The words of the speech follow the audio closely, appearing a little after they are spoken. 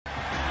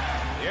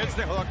Here's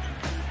the hook.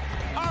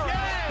 All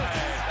right.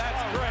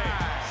 That's great.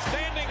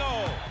 Standing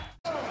O.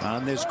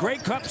 On this Grey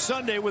Cup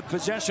Sunday with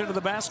possession of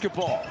the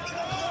basketball.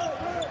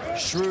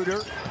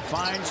 Schroeder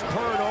finds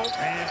Poeltl,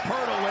 and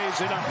Poeltl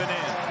lays it up and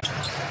in.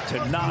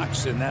 To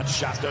Knox, and that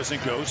shot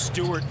doesn't go.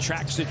 Stewart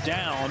tracks it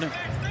down.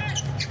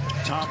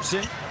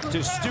 Thompson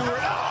to Stewart.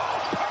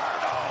 Oh,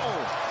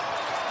 Poeltl!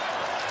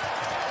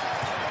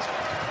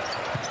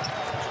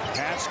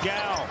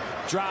 Pascal,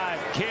 drive,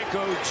 kick,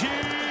 OG.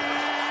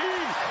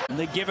 And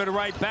they give it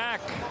right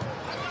back.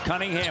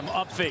 Cunningham,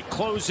 up fake,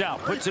 close out,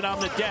 puts it on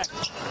the deck.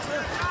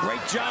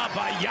 Great job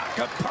by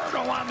Jakob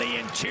Poeltl on the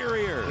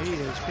interior. He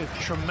is good.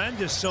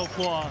 Tremendous so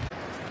far.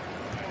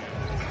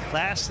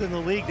 Last in the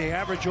league, they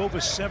average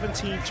over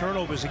 17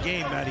 turnovers a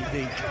game, Matty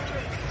D.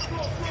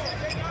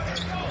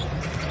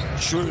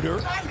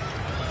 Schroeder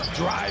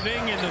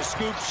driving, and the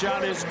scoop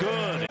shot is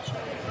good.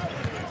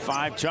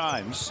 5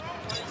 times.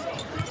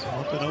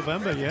 Month of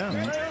November,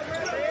 yeah.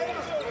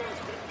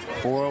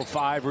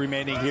 4:05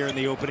 remaining here in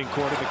the opening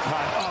quarter. The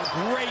cut.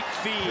 Oh, great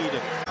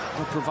feed.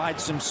 Will provide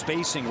some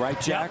spacing, right,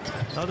 Jack?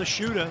 Yep. Another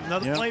shooter,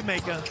 another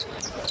playmaker.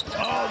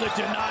 Oh, the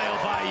denial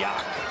by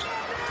Yak.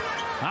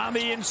 On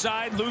the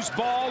inside, loose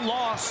ball,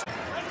 lost.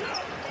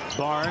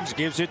 Barnes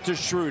gives it to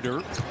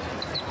Schroeder.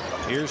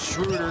 Here's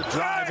Schroeder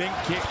driving,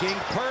 kicking.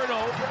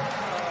 Poeltl.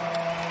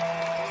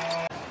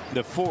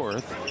 The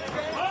 4th.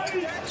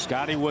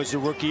 Scotty was the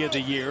Rookie of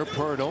the Year.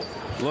 Poeltl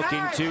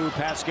looking to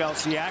Pascal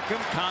Siakam.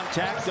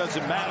 Contact,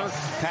 doesn't matter.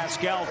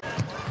 Pascal.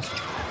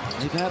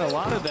 They've had a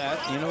lot of that,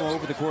 you know,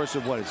 over the course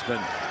of what? It's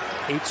been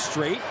 8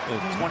 straight,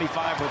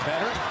 25 or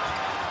better.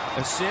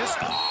 Assist.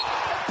 Oh,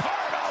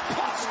 Poeltl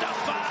plus the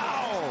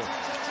foul.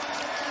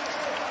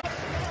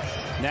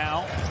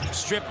 Now,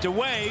 stripped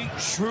away.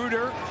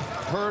 Schroeder,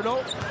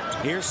 Poeltl.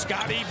 Here's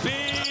Scotty B.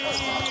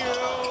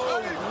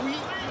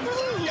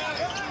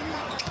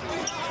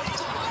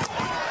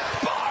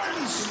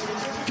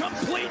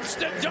 Completes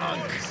the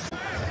dunk.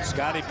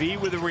 Scotty B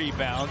with a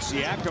rebound.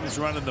 Siakam's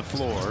running the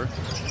floor.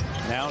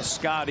 Now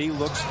Scotty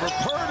looks for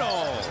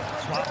Poeltl.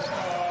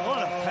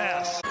 What a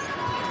pass.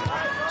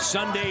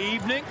 Sunday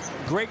evening,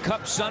 Grey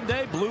Cup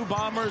Sunday, Blue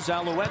Bombers,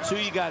 Alouettes. Who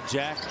you got,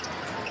 Jack?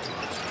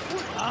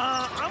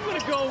 I'm going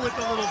to go with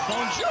a little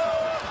bunch.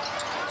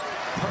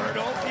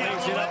 Poeltl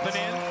lays it up and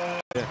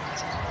in.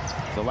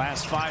 The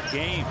last 5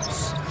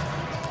 games.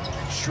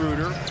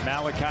 Schroeder,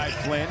 Malachi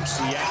Flynn,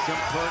 Siakam,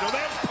 Poeltl.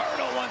 There's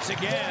Poeltl once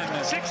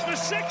again. 6 for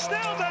 6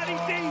 now, Matty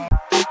D.